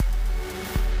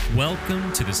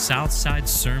Welcome to the Southside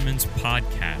Sermons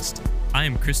podcast. I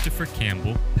am Christopher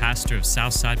Campbell, pastor of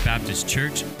Southside Baptist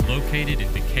Church, located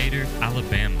in Decatur,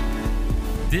 Alabama.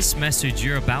 This message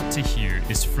you're about to hear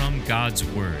is from God's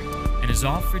Word and is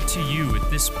offered to you with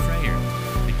this prayer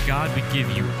that God would give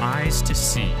you eyes to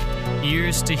see,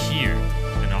 ears to hear,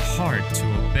 and a heart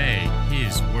to obey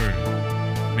His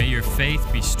Word. May your faith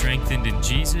be strengthened in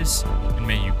Jesus, and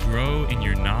may you grow in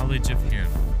your knowledge of Him.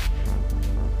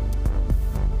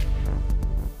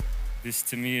 This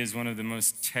to me is one of the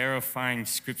most terrifying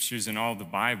scriptures in all the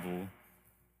Bible.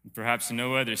 Perhaps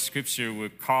no other scripture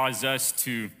would cause us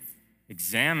to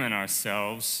examine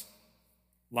ourselves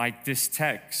like this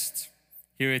text.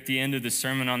 Here at the end of the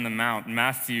Sermon on the Mount,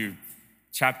 Matthew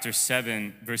chapter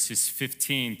 7, verses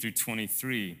 15 through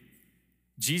 23,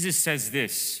 Jesus says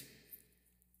this: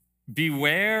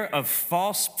 "Beware of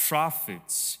false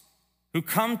prophets who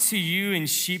come to you in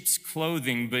sheep's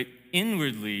clothing, but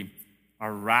inwardly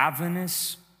are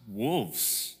ravenous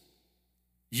wolves.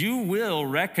 You will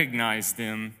recognize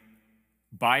them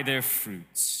by their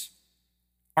fruits.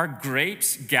 Are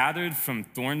grapes gathered from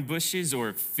thorn bushes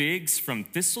or figs from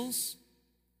thistles?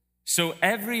 So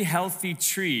every healthy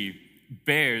tree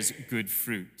bears good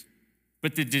fruit,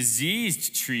 but the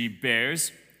diseased tree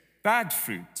bears bad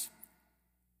fruit.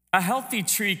 A healthy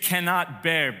tree cannot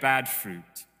bear bad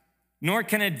fruit, nor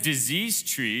can a diseased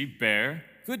tree bear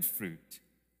good fruit.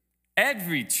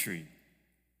 Every tree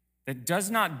that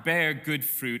does not bear good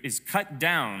fruit is cut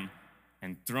down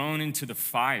and thrown into the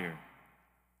fire.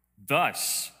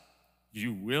 Thus,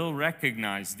 you will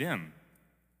recognize them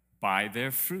by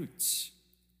their fruits.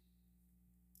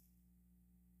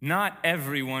 Not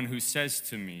everyone who says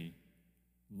to me,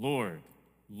 'Lord,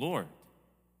 Lord,'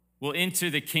 will enter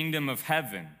the kingdom of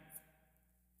heaven,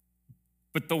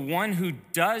 but the one who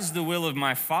does the will of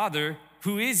my Father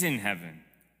who is in heaven.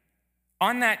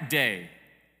 On that day,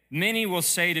 many will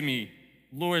say to me,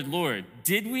 'Lord, Lord,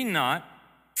 did we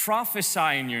not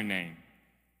prophesy in your name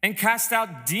and cast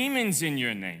out demons in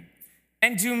your name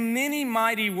and do many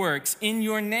mighty works in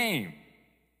your name?'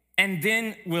 And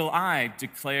then will I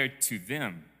declare to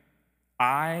them,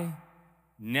 'I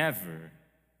never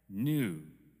knew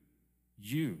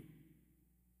you.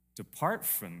 Depart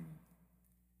from me,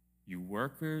 you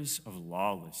workers of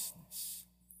lawlessness.'"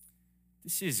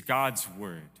 This is God's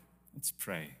word. Let's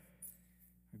pray.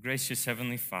 Our gracious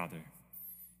Heavenly Father,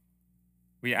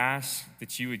 we ask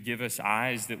that you would give us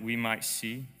eyes that we might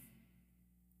see,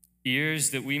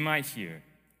 ears that we might hear,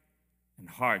 and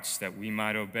hearts that we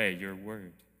might obey your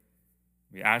word.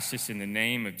 We ask this in the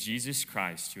name of Jesus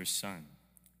Christ, your Son.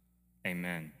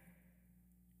 Amen.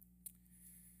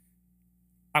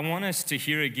 I want us to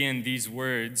hear again these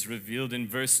words revealed in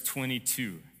verse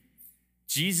 22.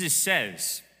 Jesus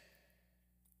says,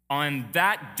 "On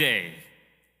that day,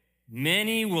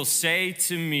 many will say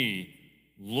to me,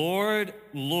 'Lord,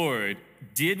 Lord,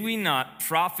 did we not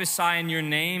prophesy in your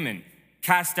name and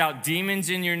cast out demons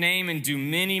in your name and do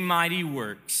many mighty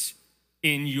works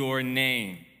in your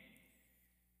name?'"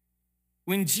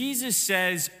 When Jesus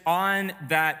says, "on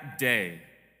that day,"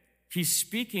 he's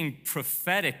speaking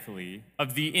prophetically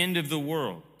of the end of the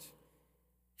world.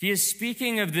 He is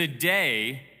speaking of the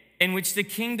day in which the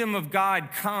kingdom of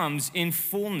God comes in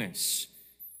fullness,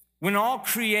 when all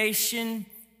creation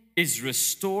is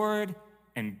restored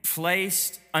and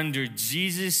placed under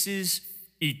Jesus'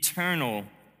 eternal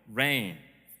reign,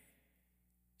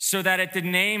 so that at the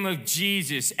name of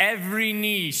Jesus, every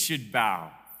knee should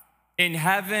bow in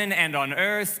heaven and on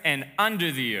earth and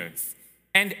under the earth,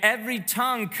 and every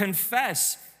tongue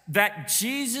confess that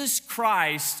Jesus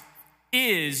Christ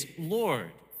is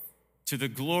Lord, to the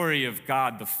glory of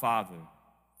God the Father.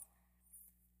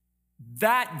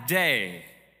 That day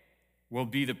will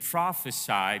be the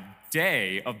prophesied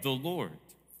day of the Lord.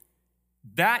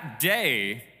 That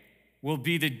day will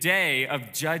be the day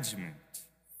of judgment.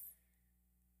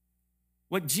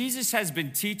 What Jesus has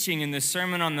been teaching in the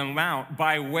Sermon on the Mount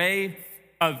by way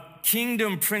of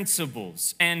kingdom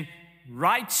principles and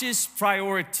righteous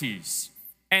priorities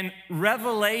and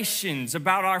revelations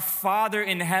about our Father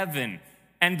in heaven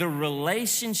and the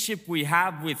relationship we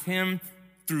have with Him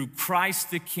through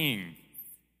Christ the King,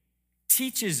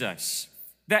 teaches us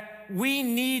that we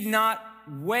need not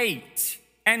wait,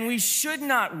 and we should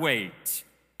not wait,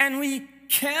 and we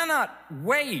cannot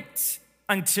wait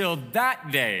until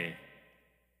that day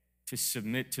to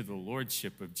submit to the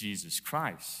lordship of Jesus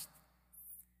Christ.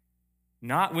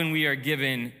 Not when we are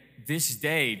given this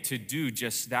day to do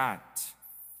just that.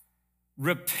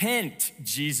 "Repent,"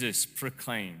 Jesus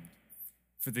proclaimed,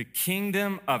 "for the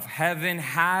kingdom of heaven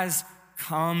has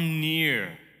come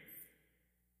near."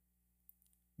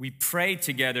 we pray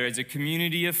together as a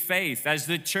community of faith, as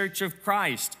the Church of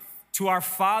Christ, to our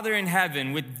Father in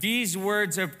heaven with these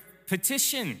words of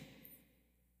petition.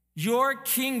 Your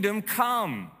kingdom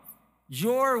come,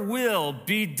 your will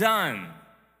be done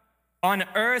on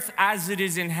earth as it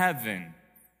is in heaven.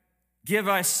 Give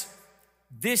us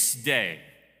this day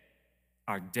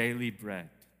our daily bread.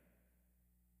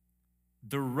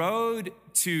 The road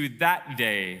to that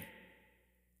day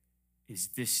is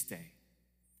this day.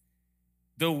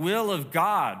 The will of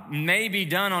God may be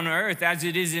done on earth as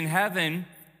it is in heaven,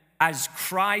 as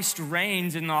Christ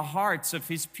reigns in the hearts of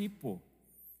his people.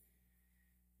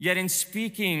 Yet in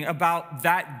speaking about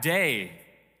that day,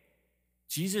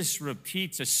 Jesus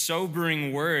repeats a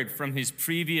sobering word from his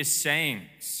previous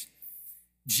sayings.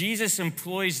 Jesus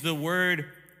employs the word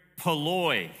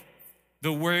poloi,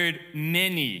 the word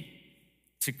many,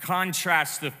 to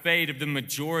contrast the fate of the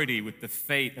majority with the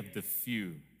fate of the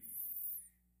few.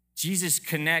 Jesus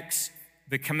connects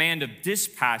the command of this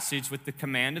passage with the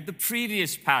command of the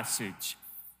previous passage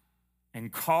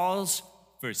and calls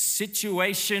for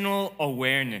situational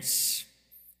awareness.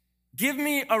 Give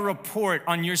me a report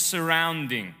on your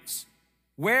surroundings.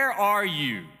 Where are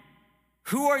you?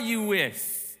 Who are you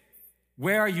with?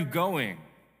 Where are you going?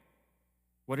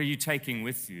 What are you taking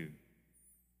with you?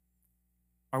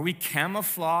 Are we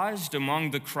camouflaged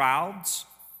among the crowds,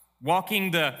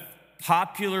 walking the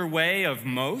popular way of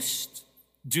most,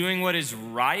 doing what is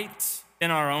right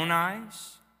in our own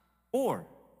eyes? Or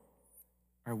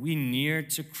are we near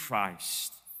to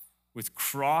Christ with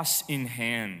cross in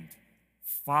hand,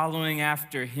 following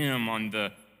after him on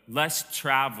the less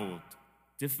traveled,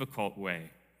 difficult way?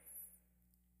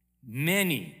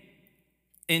 Many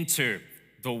enter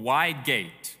the wide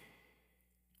gate,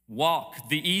 walk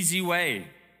the easy way,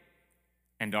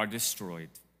 and are destroyed.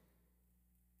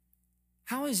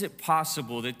 How is it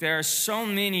possible that there are so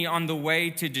many on the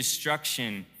way to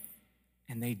destruction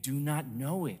and they do not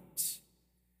know it?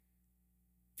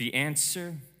 The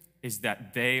answer is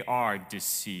that they are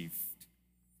deceived.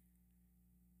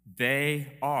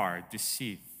 They are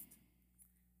deceived.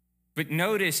 But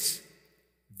notice,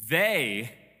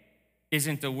 they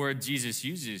isn't the word Jesus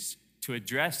uses to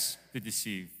address the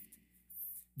deceived.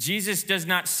 Jesus does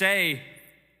not say,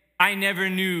 I never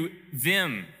knew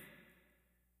them.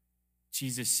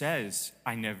 Jesus says,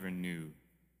 I never knew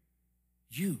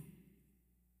you.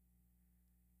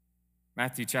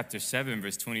 Matthew chapter 7,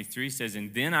 verse 23 says,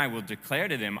 and then I will declare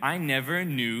to them, I never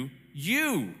knew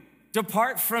you.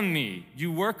 Depart from me,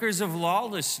 you workers of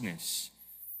lawlessness.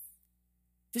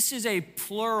 This is a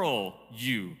plural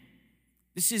you.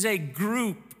 This is a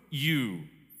group you.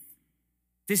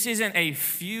 This isn't a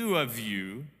few of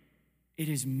you. It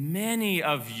is many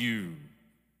of you.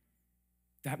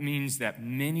 That means that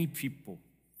many people,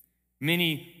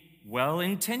 many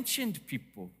well-intentioned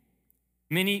people,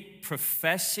 many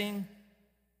professing,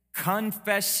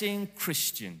 confessing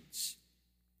Christians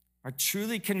are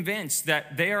truly convinced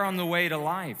that they are on the way to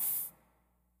life,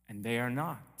 and they are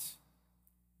not.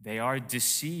 They are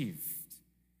deceived.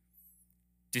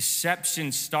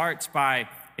 Deception starts by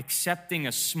accepting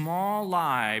a small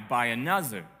lie by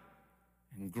another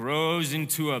and grows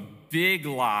into a big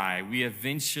lie we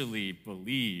eventually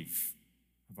believe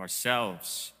of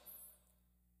ourselves.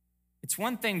 It's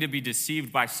one thing to be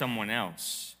deceived by someone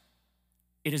else.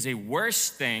 It is a worse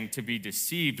thing to be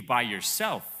deceived by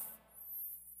yourself.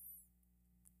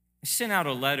 I sent out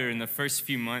a letter in the first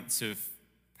few months of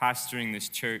pastoring this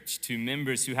church to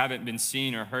members who haven't been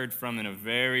seen or heard from in a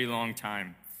very long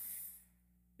time.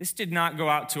 This did not go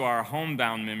out to our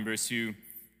homebound members who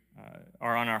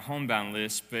are on our homebound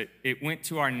list, but it went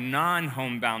to our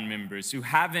non-homebound members who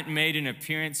haven't made an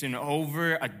appearance in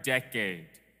over a decade,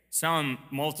 some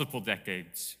multiple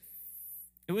decades.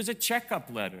 It was a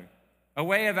checkup letter, a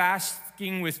way of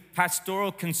asking with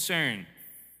pastoral concern,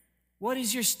 what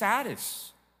is your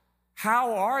status?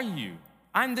 How are you?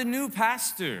 I'm the new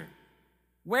pastor.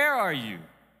 Where are you?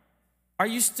 Are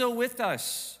you still with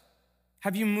us?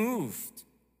 Have you moved?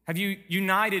 Have you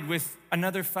united with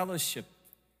another fellowship?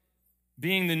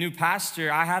 Being the new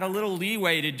pastor, I had a little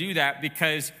leeway to do that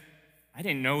because I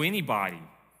didn't know anybody.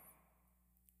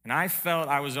 And I felt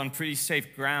I was on pretty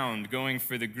safe ground going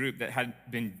for the group that had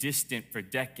been distant for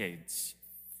decades.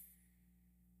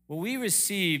 Well, we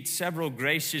received several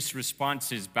gracious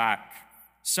responses back.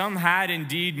 Some had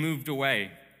indeed moved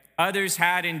away. Others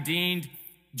had indeed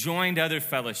joined other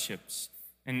fellowships.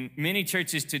 And many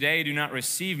churches today do not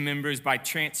receive members by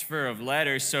transfer of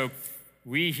letters, so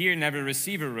we here never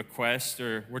receive a request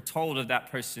or we're told of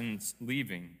that person's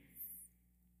leaving.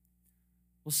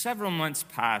 Well, several months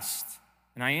passed,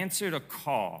 and I answered a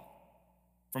call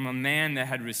from a man that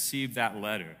had received that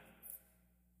letter.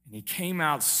 And he came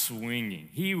out swinging.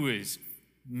 He was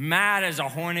mad as a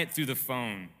hornet through the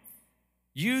phone.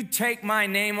 You take my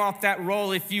name off that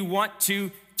roll if you want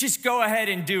to. Just go ahead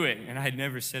and do it. And I had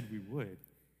never said we would.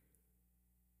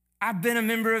 I've been a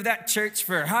member of that church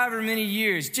for however many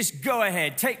years. Just go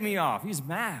ahead, take me off. He was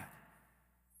mad.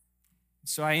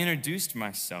 So I introduced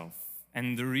myself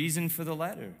and the reason for the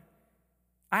letter.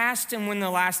 I asked him when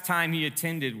the last time he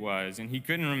attended was, and he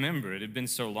couldn't remember. It had been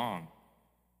so long.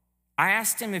 I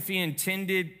asked him if he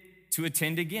intended to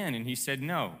attend again, and he said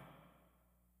no. I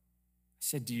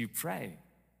said, do you pray?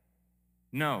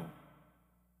 No.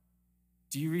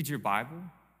 Do you read your Bible?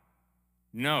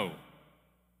 No.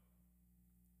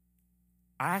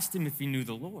 I asked him if he knew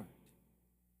the Lord.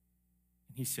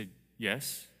 And he said,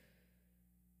 yes.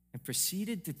 And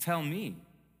proceeded to tell me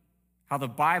how the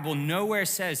Bible nowhere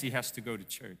says he has to go to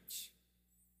church.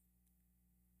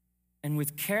 And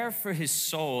with care for his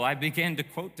soul, I began to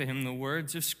quote to him the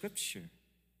words of Scripture.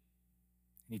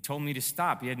 And he told me to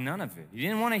stop. He had none of it. He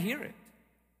didn't want to hear it.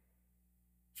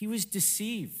 He was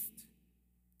deceived.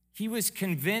 He was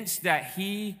convinced that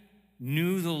he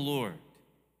knew the Lord,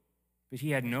 but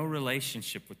he had no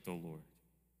relationship with the Lord.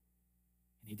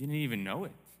 And he didn't even know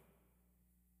it.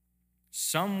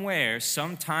 Somewhere,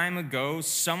 some time ago,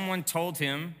 someone told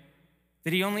him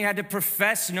that he only had to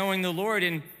profess knowing the Lord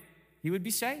and he would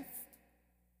be saved.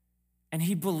 And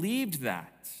he believed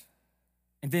that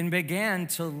and then began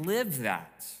to live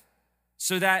that,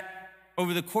 so that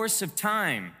over the course of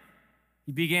time,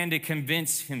 he began to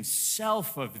convince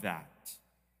himself of that.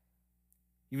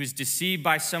 He was deceived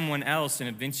by someone else and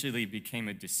eventually became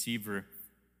a deceiver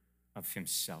of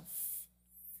himself.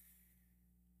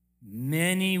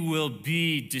 Many will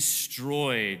be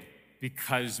destroyed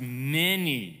because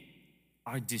many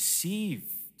are deceived.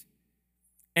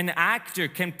 An actor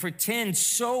can pretend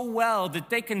so well that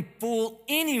they can fool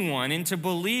anyone into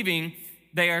believing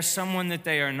they are someone that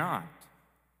they are not.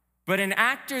 But an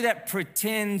actor that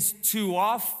pretends too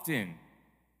often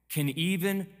can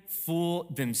even fool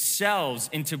themselves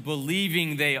into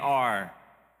believing they are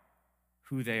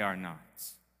who they are not.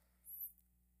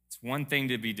 It's one thing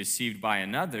to be deceived by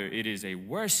another. It is a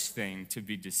worse thing to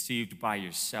be deceived by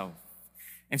yourself.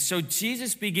 And so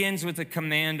Jesus begins with a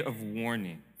command of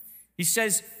warning. He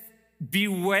says,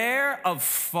 beware of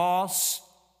false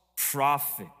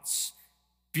prophets.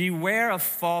 Beware of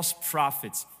false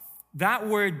prophets. That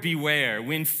word beware,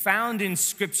 when found in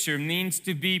Scripture, means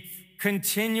to be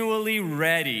continually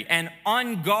ready and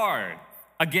on guard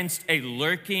against a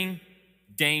lurking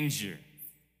danger.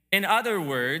 In other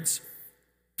words,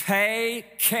 pay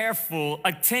careful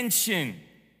attention.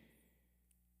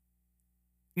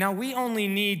 Now, we only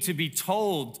need to be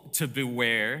told to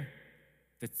beware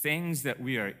the things that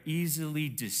we are easily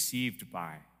deceived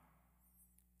by.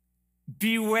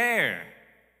 Beware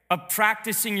of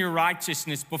practicing your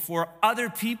righteousness before other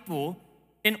people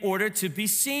in order to be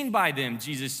seen by them,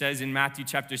 Jesus says in Matthew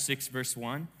chapter 6, verse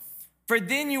 1. For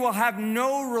then you will have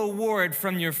no reward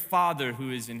from your Father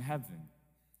who is in heaven.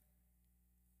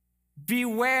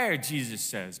 Beware, Jesus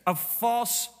says, of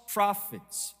false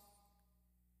prophets.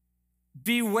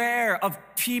 Beware of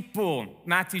people,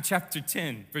 Matthew chapter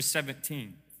 10, verse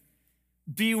 17.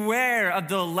 Beware of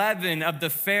the leaven of the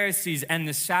Pharisees and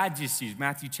the Sadducees,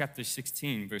 Matthew chapter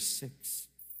 16, verse 6.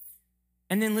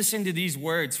 And then listen to these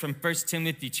words from 1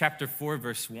 Timothy chapter 4,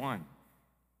 verse 1.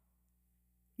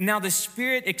 Now the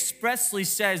Spirit expressly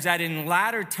says that in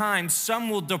latter times some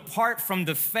will depart from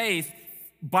the faith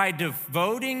by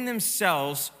devoting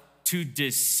themselves to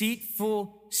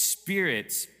deceitful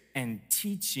spirits and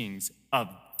teachings of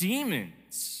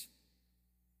demons.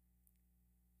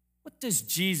 What does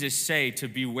Jesus say to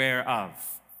beware of?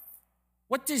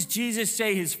 What does Jesus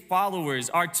say his followers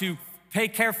are to pay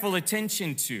careful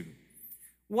attention to?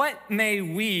 What may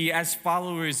we as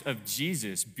followers of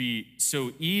Jesus be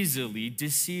so easily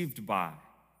deceived by?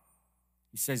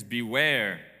 He says,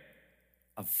 beware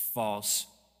of false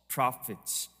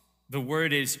prophets. The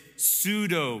word is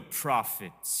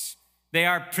pseudo-prophets. They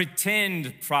are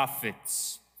pretend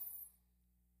prophets.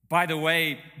 By the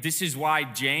way, this is why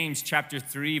James chapter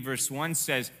 3, verse 1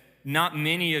 says, not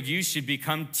many of you should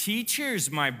become teachers,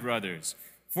 my brothers,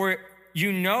 for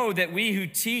you know that we who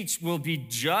teach will be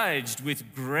judged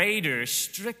with greater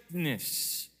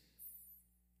strictness.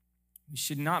 We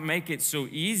should not make it so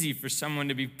easy for someone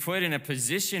to be put in a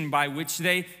position by which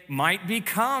they might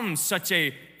become such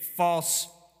a false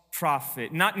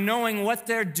prophet, not knowing what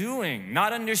they're doing,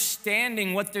 not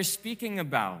understanding what they're speaking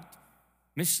about,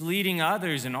 misleading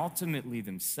others and ultimately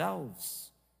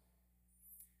themselves.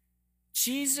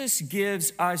 Jesus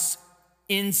gives us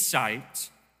insight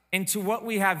into what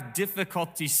we have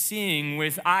difficulty seeing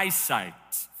with eyesight.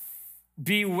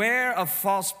 Beware of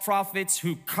false prophets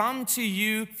who come to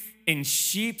you in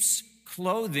sheep's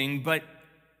clothing, but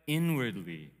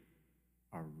inwardly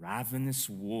are ravenous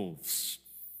wolves.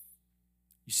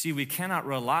 You see, we cannot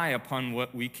rely upon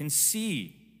what we can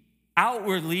see.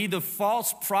 Outwardly, the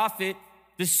false prophet,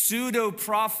 the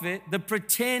pseudo-prophet, the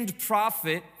pretend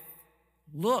prophet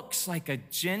looks like a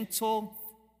gentle,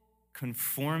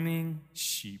 conforming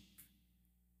sheep.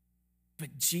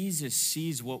 But Jesus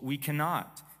sees what we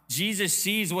cannot. Jesus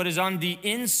sees what is on the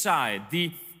inside,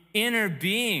 the inner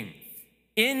being.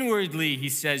 Inwardly, he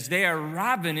says, they are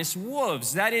ravenous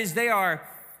wolves. That is, they are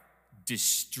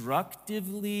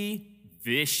destructively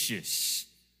vicious.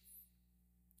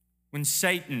 When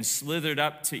Satan slithered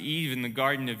up to Eve in the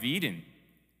Garden of Eden,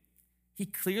 he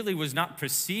clearly was not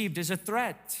perceived as a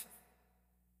threat.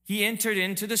 He entered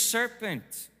into the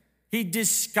serpent. He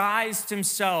disguised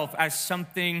himself as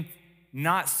something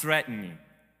not threatening.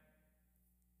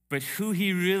 But who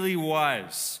he really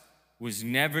was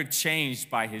never changed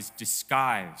by his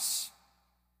disguise.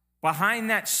 Behind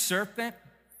that serpent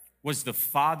was the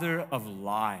father of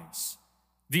lies,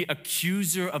 the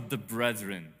accuser of the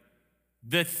brethren,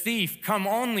 the thief come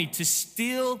only to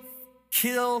steal,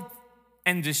 kill,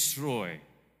 and destroy,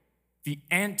 the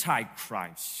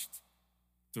Antichrist,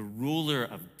 the ruler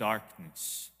of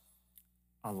darkness,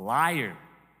 a liar.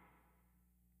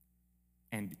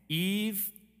 And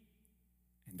Eve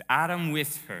and Adam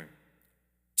with her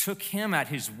took him at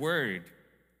his word,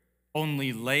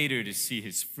 only later to see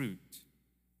his fruit.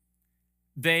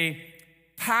 They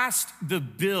passed the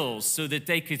bill so that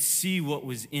they could see what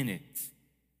was in it,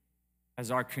 as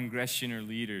our congressional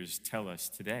leaders tell us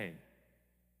today.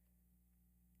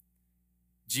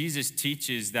 Jesus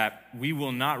teaches that we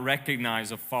will not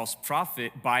recognize a false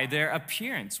prophet by their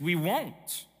appearance. We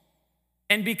won't.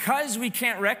 And because we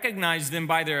can't recognize them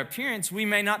by their appearance, we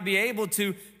may not be able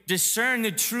to discern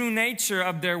the true nature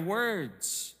of their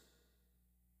words.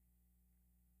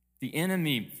 The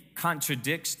enemy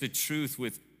contradicts the truth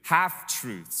with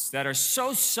half-truths that are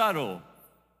so subtle,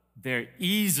 they're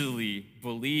easily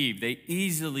believed. They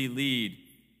easily lead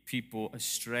people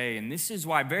astray. And this is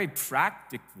why, very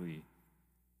practically,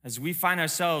 as we find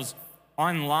ourselves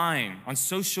online, on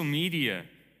social media,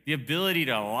 the ability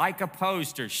to like a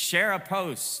post or share a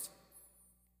post,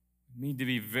 we need to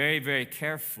be very, very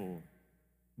careful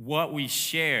what we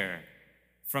share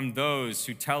from those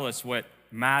who tell us what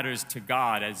matters to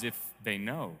God as if they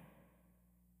know.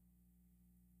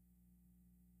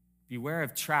 Beware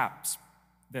of traps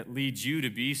that lead you to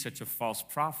be such a false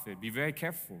prophet. Be very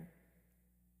careful.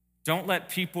 Don't let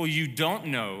people you don't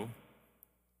know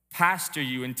pastor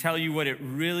you and tell you what it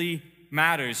really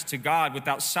matters to God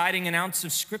without citing an ounce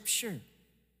of Scripture.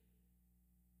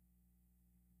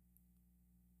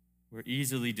 We're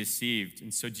easily deceived,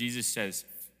 and so Jesus says,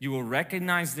 you will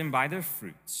recognize them by their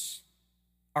fruits.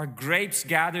 Are grapes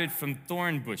gathered from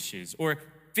thorn bushes or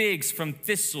figs from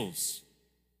thistles?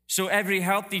 So every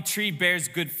healthy tree bears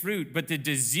good fruit, but the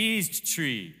diseased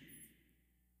tree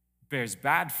bears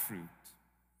bad fruit.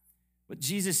 What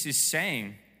Jesus is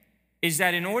saying is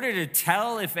that in order to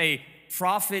tell if a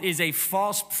prophet is a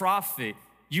false prophet,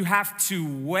 you have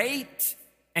to wait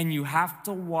and you have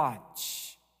to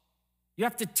watch. You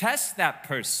have to test that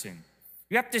person.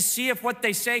 You have to see if what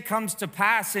they say comes to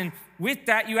pass, and with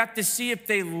that, you have to see if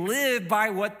they live by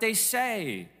what they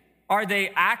say. Are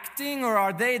they acting or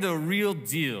are they the real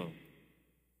deal?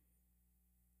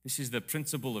 This is the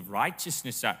principle of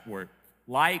righteousness at work,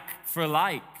 like for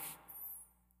like.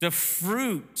 The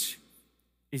fruit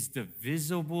is the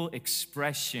visible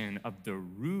expression of the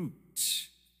root.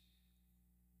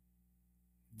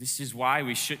 This is why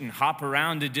we shouldn't hop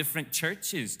around to different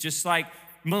churches, just like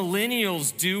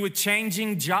millennials do with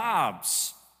changing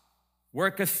jobs.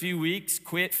 Work a few weeks,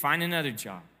 quit, find another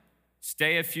job.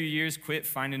 Stay a few years, quit,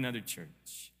 find another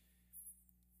church.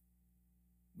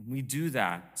 When we do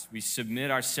that, we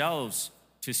submit ourselves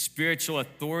to spiritual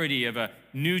authority of a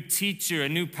new teacher, a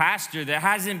new pastor that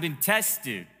hasn't been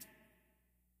tested.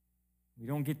 We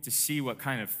don't get to see what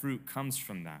kind of fruit comes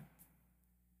from that.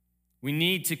 We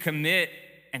need to commit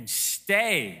and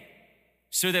stay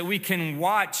so that we can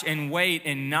watch and wait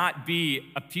and not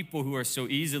be a people who are so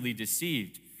easily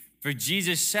deceived. For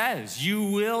Jesus says, you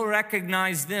will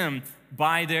recognize them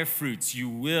by their fruits. You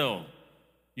will.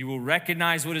 You will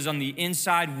recognize what is on the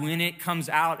inside when it comes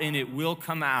out, and it will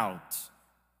come out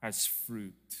as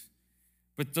fruit.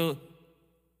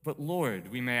 But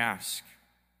Lord, we may ask,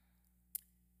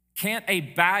 can't a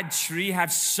bad tree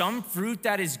have some fruit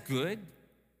that is good?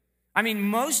 I mean,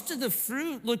 most of the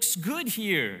fruit looks good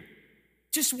here.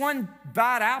 Just one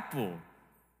bad apple.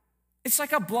 It's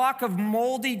like a block of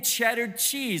moldy cheddar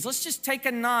cheese. Let's just take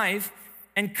a knife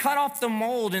and cut off the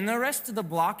mold, and the rest of the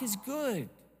block is good.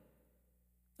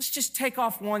 Let's just take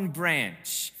off one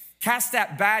branch, cast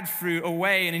that bad fruit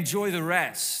away, and enjoy the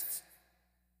rest.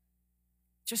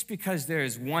 Just because there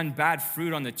is one bad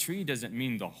fruit on the tree doesn't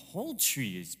mean the whole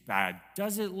tree is bad,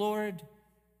 does it, Lord?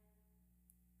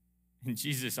 And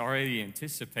Jesus already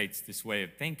anticipates this way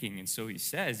of thinking, and so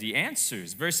he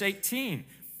answers, verse 18,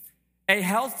 a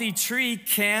healthy tree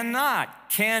cannot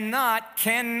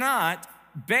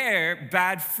bear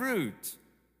bad fruit,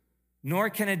 nor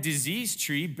can a diseased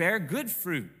tree bear good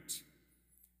fruit.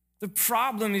 The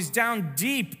problem is down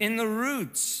deep in the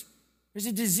roots. There's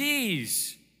a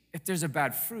disease if there's a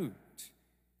bad fruit.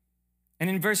 And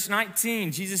in verse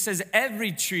 19, Jesus says,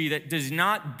 every tree that does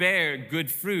not bear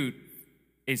good fruit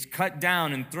is cut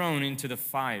down and thrown into the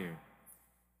fire.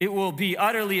 It will be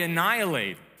utterly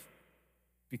annihilated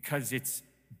because it's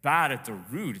bad at the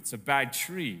root. It's a bad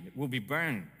tree. It will be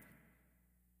burned.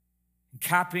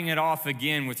 Capping it off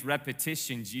again with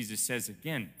repetition, Jesus says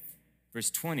again, verse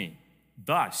 20,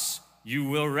 thus you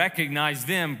will recognize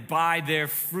them by their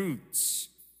fruits.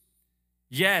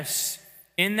 Yes,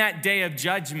 in that day of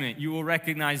judgment, you will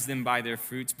recognize them by their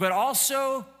fruits, but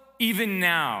also even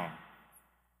now.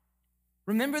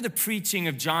 Remember the preaching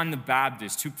of John the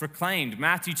Baptist, who proclaimed,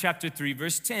 Matthew chapter 3,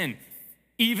 verse 10,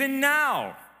 even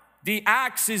now the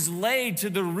axe is laid to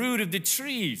the root of the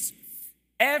trees.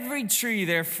 Every tree,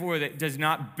 therefore, that does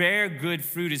not bear good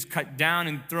fruit is cut down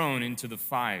and thrown into the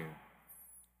fire.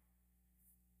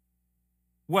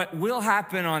 What will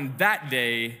happen on that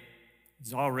day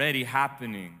is already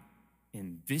happening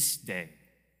in this day.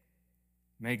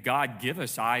 May God give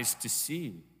us eyes to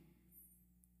see.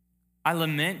 I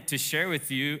lament to share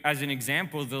with you, as an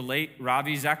example, the late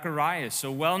Ravi Zacharias,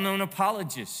 a well-known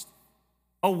apologist,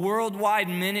 a worldwide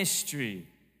ministry,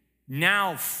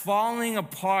 now falling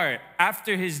apart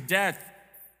after his death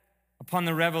upon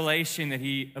the revelation that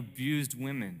he abused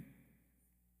women.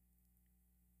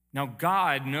 Now,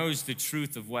 God knows the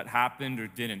truth of what happened or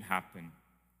didn't happen.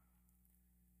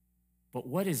 But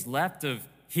what is left of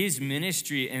his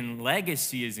ministry and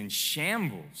legacy is in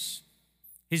shambles.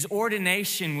 His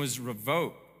ordination was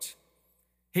revoked.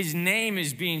 His name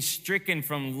is being stricken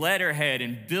from letterhead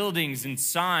and buildings and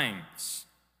signs.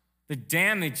 The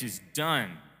damage is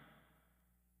done.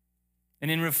 And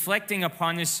in reflecting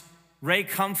upon this, Ray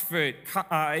Comfort,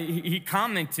 he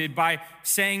commented by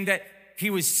saying that he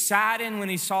was saddened when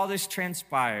he saw this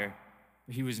transpire,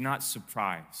 but he was not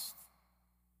surprised.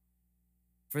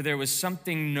 For there was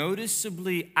something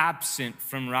noticeably absent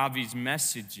from Ravi's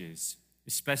messages,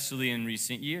 especially in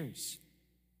recent years.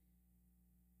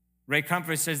 Ray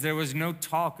Comfort says there was no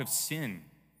talk of sin,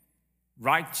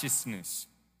 righteousness,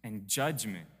 and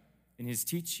judgment in his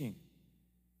teaching.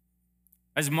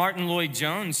 As Martin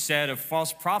Lloyd-Jones said of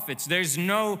false prophets, there's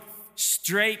no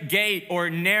straight gate or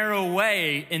narrow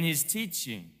way in his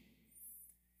teaching.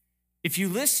 If you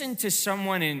listen to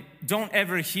someone and don't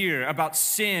ever hear about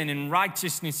sin and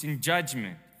righteousness and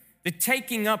judgment, the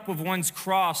taking up of one's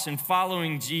cross and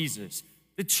following Jesus,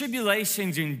 the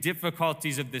tribulations and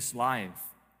difficulties of this life,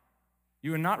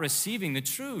 you are not receiving the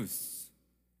truth.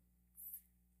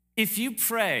 If you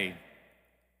pray,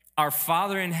 our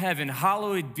Father in heaven,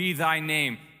 hallowed be thy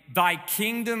name, thy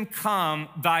kingdom come,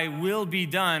 thy will be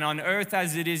done on earth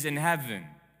as it is in heaven,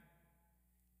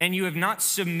 and you have not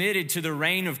submitted to the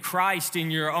reign of Christ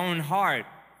in your own heart,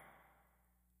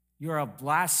 you're a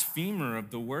blasphemer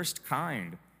of the worst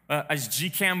kind. As G.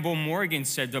 Campbell Morgan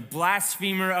said, the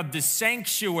blasphemer of the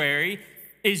sanctuary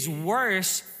is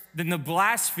worse than the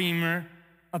blasphemer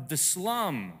of the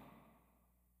slum,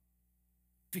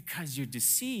 because you're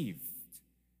deceived.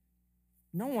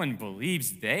 No one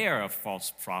believes they are a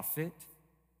false prophet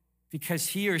because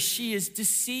he or she is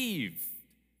deceived.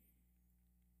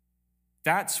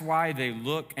 That's why they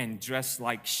look and dress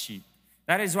like sheep.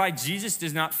 That is why Jesus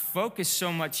does not focus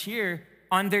so much here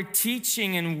on their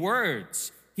teaching and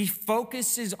words. He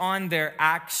focuses on their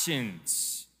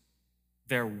actions,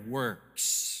 their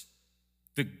works.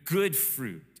 The good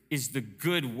fruit is the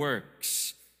good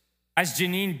works. As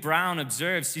Janine Brown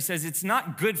observes, she says it's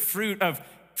not good fruit of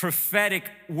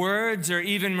prophetic words or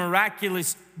even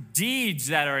miraculous deeds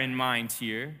that are in mind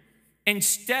here.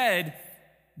 Instead,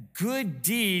 good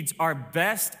deeds are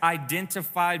best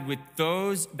identified with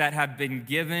those that have been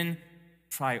given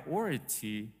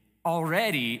priority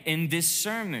already in this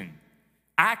sermon.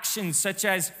 Actions such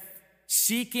as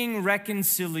seeking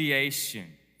reconciliation,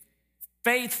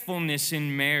 faithfulness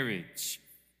in marriage,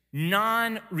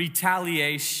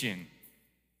 non-retaliation,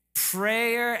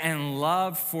 prayer and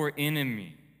love for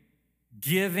enemy,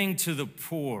 giving to the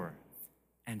poor,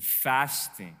 and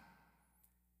fasting.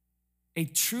 A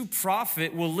true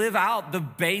prophet will live out the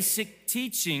basic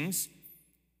teachings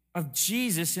of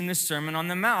Jesus in the Sermon on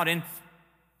the Mount. And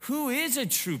who is a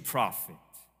true prophet?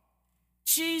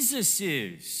 Jesus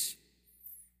is.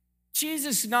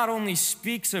 Jesus not only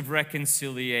speaks of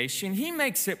reconciliation, he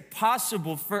makes it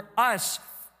possible for us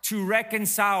to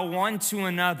reconcile one to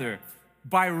another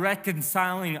by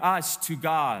reconciling us to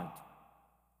God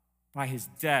by his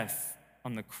death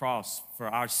on the cross for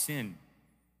our sin.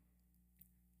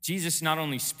 Jesus not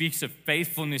only speaks of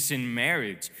faithfulness in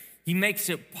marriage, he makes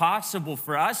it possible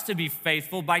for us to be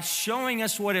faithful by showing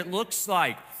us what it looks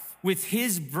like with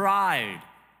his bride,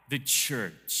 the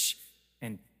church,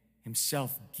 and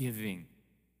himself giving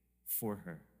for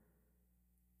her.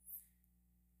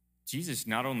 Jesus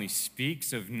not only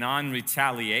speaks of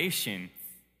non-retaliation,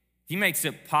 he makes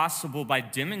it possible by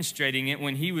demonstrating it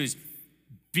when he was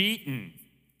beaten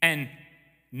and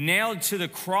nailed to the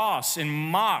cross and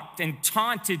mocked and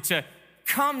taunted to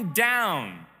come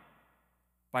down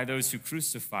by those who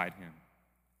crucified him.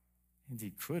 And he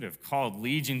could have called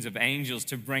legions of angels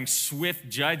to bring swift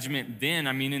judgment then.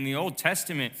 I mean, in the Old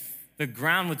Testament, the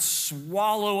ground would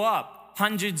swallow up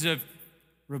hundreds of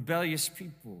rebellious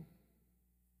people.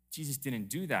 Jesus didn't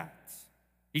do that.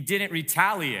 He didn't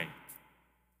retaliate.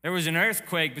 There was an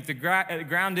earthquake, but the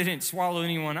ground didn't swallow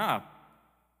anyone up.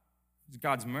 It was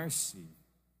God's mercy.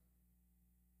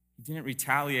 He didn't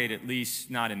retaliate, at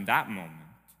least not in that moment,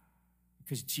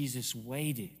 because Jesus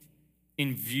waited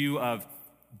in view of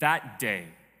that day.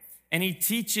 And he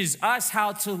teaches us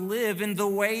how to live in the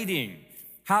waiting,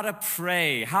 how to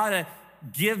pray, how to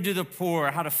give to the poor,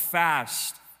 how to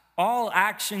fast, all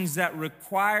actions that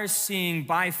require seeing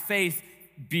by faith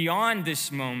beyond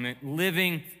this moment,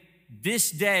 living this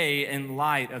day in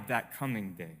light of that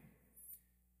coming day.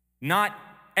 Not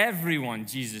everyone,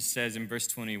 Jesus says in verse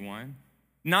 21,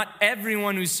 not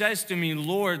everyone who says to me,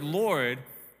 Lord, Lord,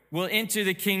 will enter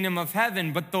the kingdom of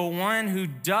heaven, but the one who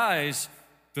does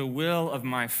the will of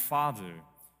my Father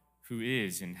who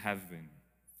is in heaven.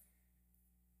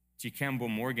 G. Campbell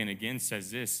Morgan again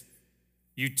says this: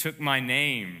 you took my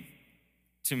name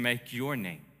to make your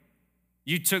name.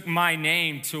 You took my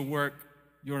name to work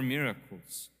your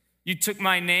miracles. You took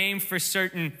my name for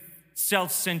certain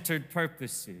self-centered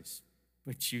purposes,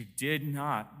 but you did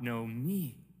not know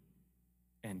me,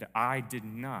 and I did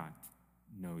not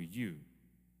know you.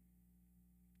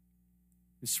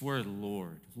 This word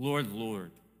Lord, Lord,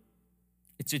 Lord,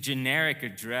 it's a generic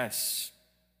address.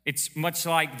 It's much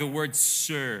like the word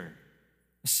sir,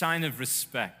 a sign of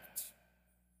respect.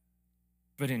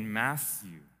 But in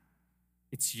Matthew,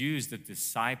 it's used of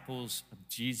disciples of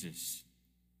Jesus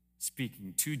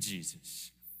speaking to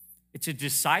Jesus. It's a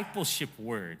discipleship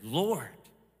word, Lord,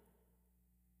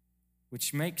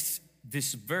 which makes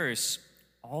this verse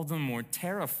all the more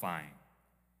terrifying.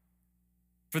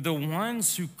 For the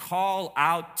ones who call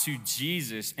out to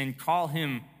Jesus and call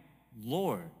him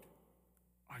Lord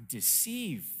are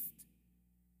deceived.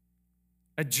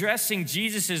 Addressing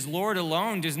Jesus as Lord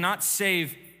alone does not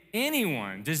save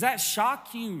anyone. Does that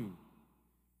shock you?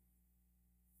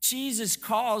 Jesus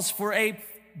calls for a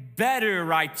better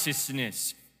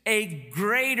righteousness, a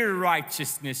greater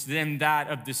righteousness than that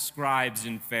of the scribes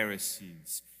and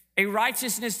Pharisees, a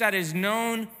righteousness that is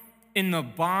known in the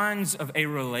bonds of a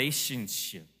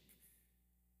relationship.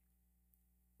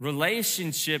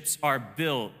 Relationships are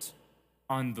built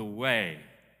on the way,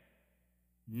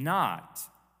 not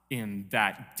in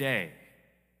that day.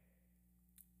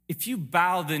 If you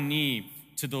bow the knee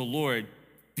to the Lord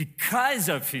because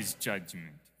of his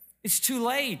judgment, it's too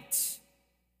late.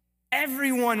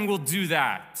 Everyone will do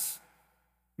that.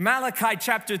 Malachi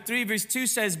chapter 3 verse 2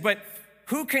 says, but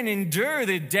who can endure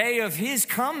the day of his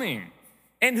coming?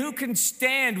 And who can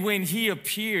stand when he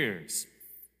appears?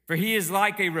 For he is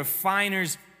like a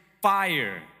refiner's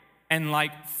fire and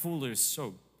like fuller's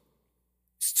soap.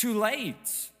 It's too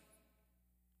late.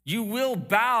 You will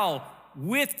bow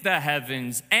with the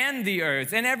heavens and the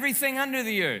earth and everything under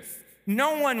the earth.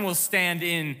 No one will stand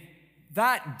in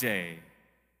that day.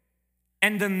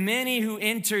 And the many who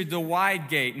entered the wide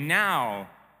gate now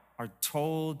are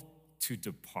told to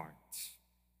depart.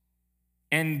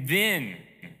 And then,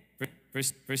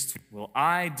 verse 2, will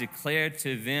I declare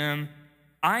to them,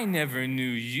 I never knew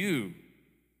you.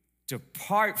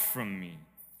 Depart from me,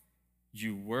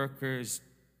 you workers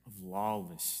of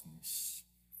lawlessness.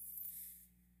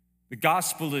 The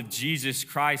gospel of Jesus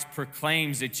Christ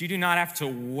proclaims that you do not have to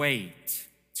wait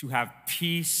to have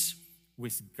peace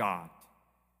with God.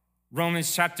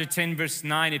 Romans chapter 10, verse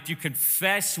 9, if you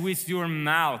confess with your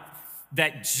mouth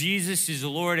that Jesus is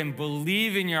Lord and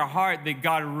believe in your heart that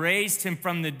God raised him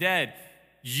from the dead,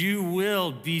 you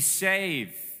will be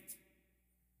saved.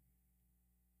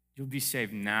 You'll be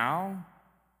saved now,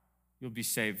 you'll be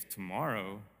saved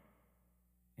tomorrow,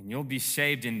 and you'll be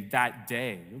saved in that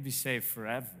day. You'll be saved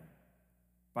forever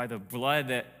by the blood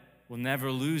that will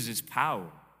never lose its power,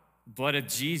 the blood of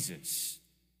Jesus,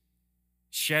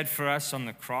 shed for us on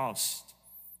the cross,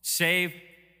 saved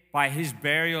by his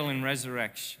burial and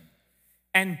resurrection.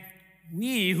 And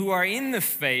we who are in the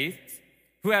faith,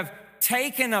 who have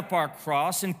taken up our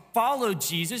cross and followed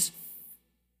Jesus,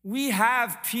 we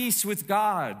have peace with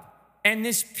God. And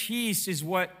this peace is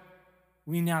what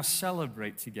we now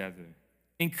celebrate together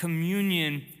in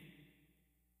communion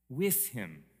with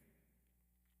him.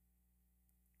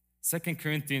 2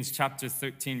 Corinthians chapter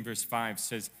 13, verse 5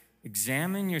 says,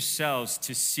 examine yourselves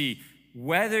to see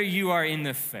whether you are in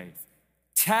the faith.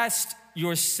 Test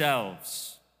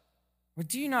yourselves. Or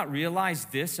do you not realize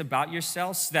this about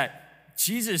yourselves, that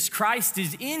Jesus Christ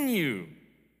is in you,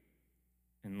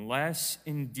 unless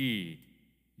indeed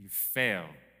you fail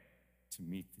to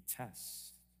meet the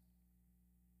test?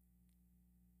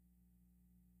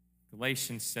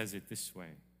 Galatians says it this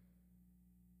way: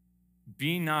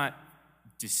 be not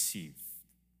deceived.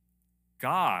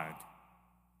 God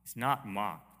is not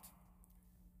mocked.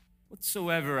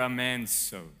 Whatsoever a man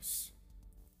sows,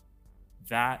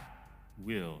 that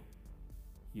will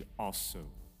he also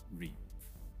reap.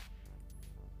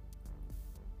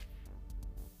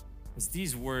 As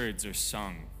these words are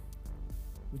sung,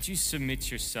 would you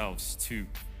submit yourselves to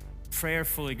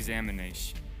prayerful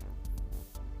examination?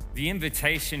 The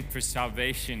invitation for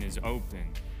salvation is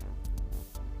open,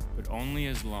 but only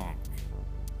as long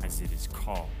as it is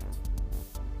called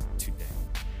today.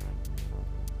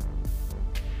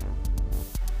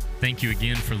 Thank you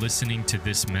again for listening to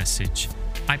this message.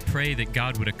 I pray that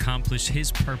God would accomplish his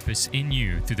purpose in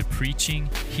you through the preaching,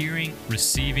 hearing,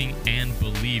 receiving, and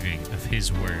believing of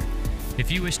his word. If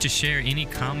you wish to share any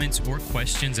comments or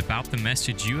questions about the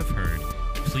message you have heard,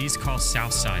 please call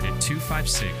Southside at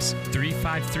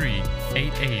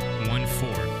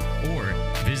 256-353-8814 or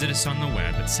visit us on the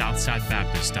web at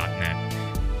southsidebaptist.net.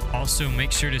 Also,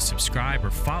 make sure to subscribe or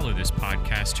follow this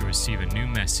podcast to receive a new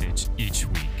message each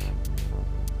week.